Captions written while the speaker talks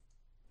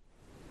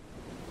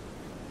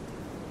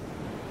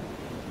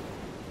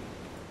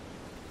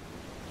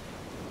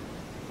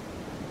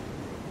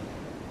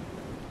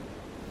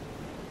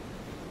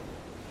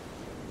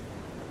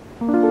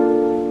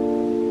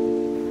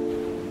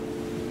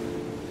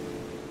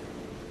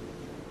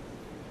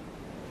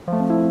Hey,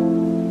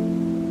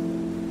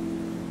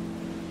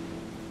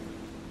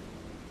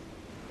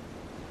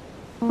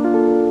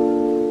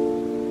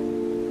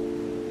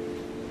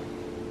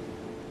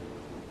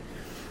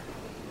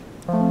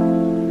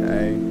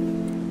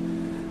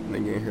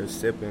 nigga in here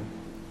sipping.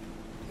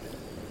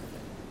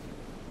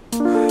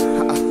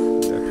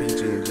 That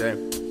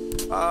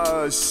PG&J.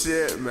 Oh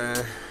shit, man.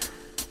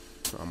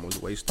 I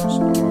almost wasted shit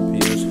on my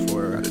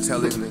PS4. Gotta tell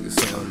these niggas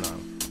something. Hell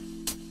no.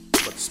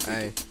 But the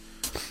Hey.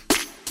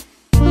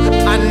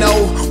 I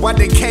know why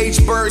the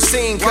cage bird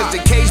sing, cause the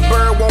cage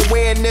bird won't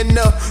win in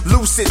the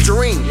lucid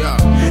dream. Yeah.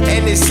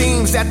 And it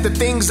seems that the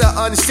things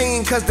are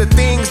unseen, cause the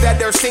things that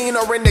they're seen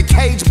are in the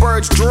cage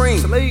bird's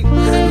dream.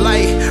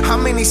 Like, how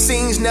many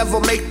scenes never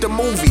make the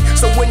movie?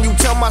 So when you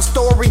tell my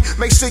story,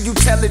 make sure you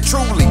tell it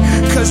truly.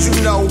 Cause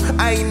you know,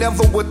 I ain't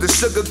never with the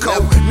sugar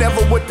coat,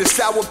 never with the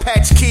Sour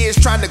Patch Kids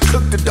trying to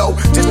cook the dough.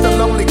 Just a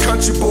lonely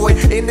country boy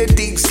in the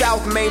deep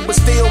south, man, but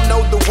still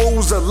know the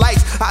rules of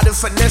life, how to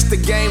finesse the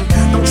game.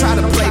 Don't try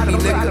to play me,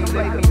 nigga.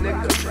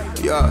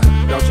 Yeah,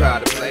 don't try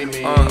to play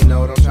me.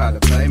 No, don't try to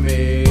play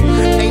me.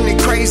 Ain't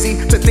it crazy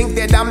to think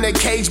that I'm that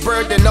cage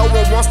bird that no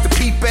one wants to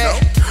peep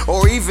at,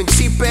 or even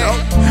cheap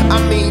at? I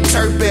mean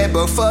chirp at,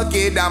 but fuck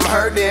it, I'm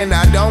hurting.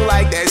 I don't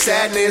like that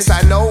sadness,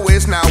 I know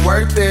it's not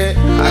worth it.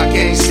 I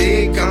can't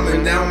see it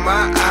coming down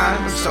my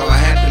eyes, so I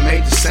had to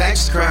make the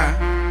sax cry.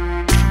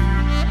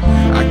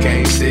 I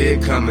can't see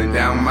it coming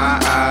down my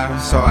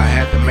eyes, so I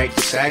had to make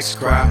the sax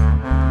cry.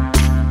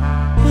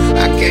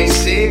 I can't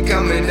see it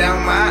coming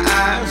down my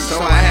eyes, so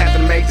I had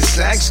to make the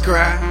sax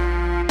cry.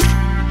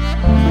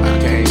 I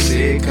can't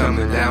see it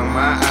coming down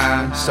my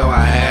eyes, so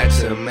I had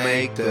to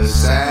make the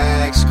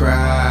sax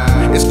cry.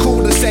 It's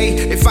cool to say,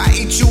 if I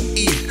eat, you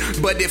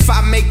eat, but if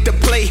I make the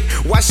play,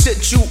 why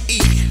should you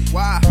eat?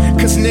 Why?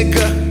 Cause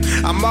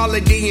nigga, I'm all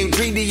of the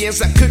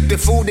ingredients. I cooked the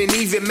food and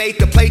even made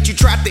the plate you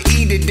tried to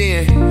eat it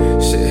in.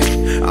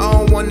 Shit, I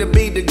don't wanna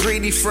be the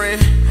greedy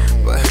friend,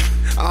 but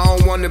I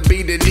don't wanna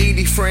be the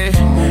needy friend.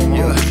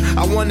 Yeah,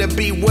 I wanna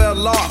be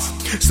well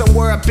off,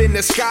 somewhere up in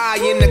the sky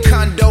in the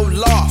condo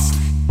loft.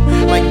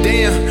 Like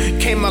damn,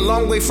 came a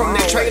long way from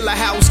that trailer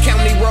house,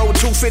 County Road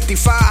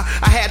 255.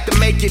 I had to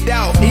make it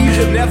out.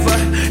 Even never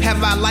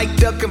have I liked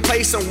the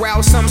complacent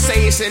route. Some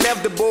say it's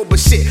inevitable, but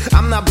shit,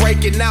 I'm not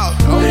breaking out.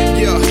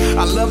 Yeah,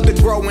 I love to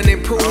grow and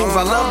improve.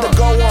 I love to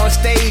go on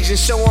stage and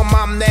show them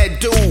I'm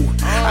that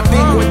dude. I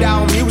think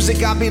without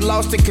music I'll be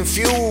lost and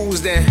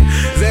confused, and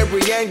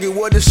very angry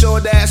with a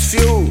short ass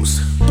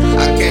fuse.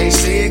 I can't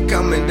see it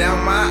coming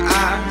down my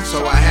eyes,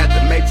 so I had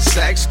to make the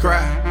sax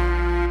cry.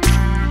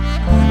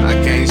 I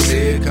can't see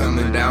it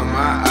coming down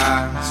my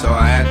eye, so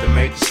I had to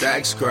make the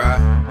sax cry.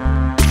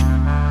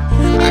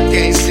 I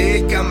can't see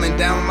it coming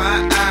down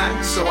my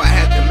eye, so I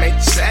had to make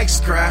the sax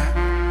cry.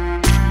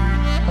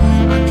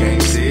 I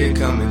can't see it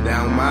coming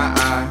down my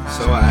eye,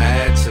 so I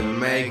had to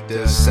make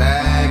the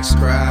sax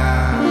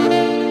cry.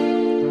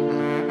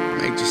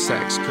 Make the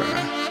sax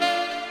cry.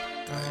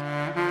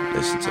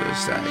 Listen to the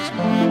sax,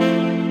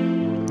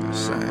 man. The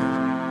sax.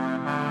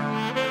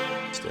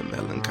 It's the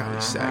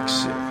Melancholy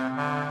Sax shit.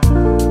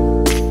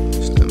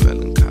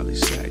 Melancholy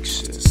Sax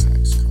shit.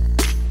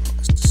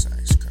 Watch the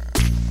sax cry.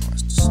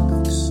 Watch the sax cry. Watch the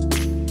sax.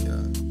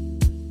 Yeah.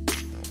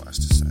 Watch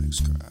the sax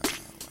cry.